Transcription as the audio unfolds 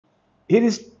Here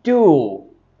is two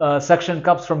suction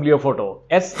cups from Leofoto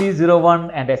SC-01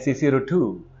 and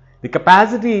SC-02. The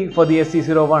capacity for the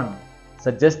SC-01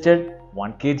 suggested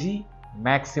 1 kg,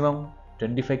 maximum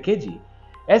 25 kg.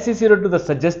 SC-02, the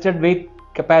suggested weight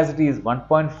capacity is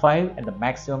 1.5 and the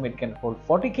maximum it can hold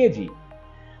 40 kg.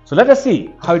 So let us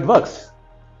see how it works.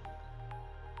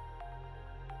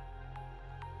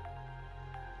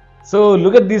 So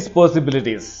look at these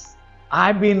possibilities.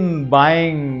 I've been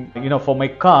buying, for my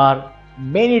car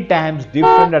many times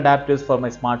different adapters for my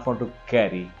smartphone to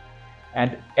carry,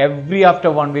 and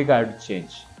after 1 week I have to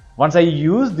change. Once I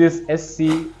use this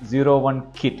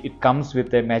SC-01 kit, it comes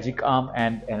with a magic arm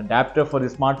and an adapter for the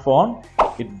smartphone.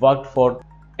 It worked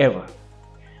forever.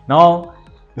 Now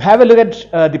have a look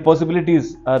at the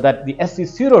possibilities that the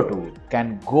SC-02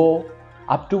 can go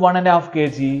up to 1.5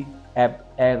 kg,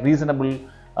 a reasonable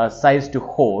size to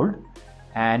hold,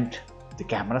 and the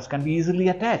cameras can be easily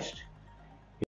attached.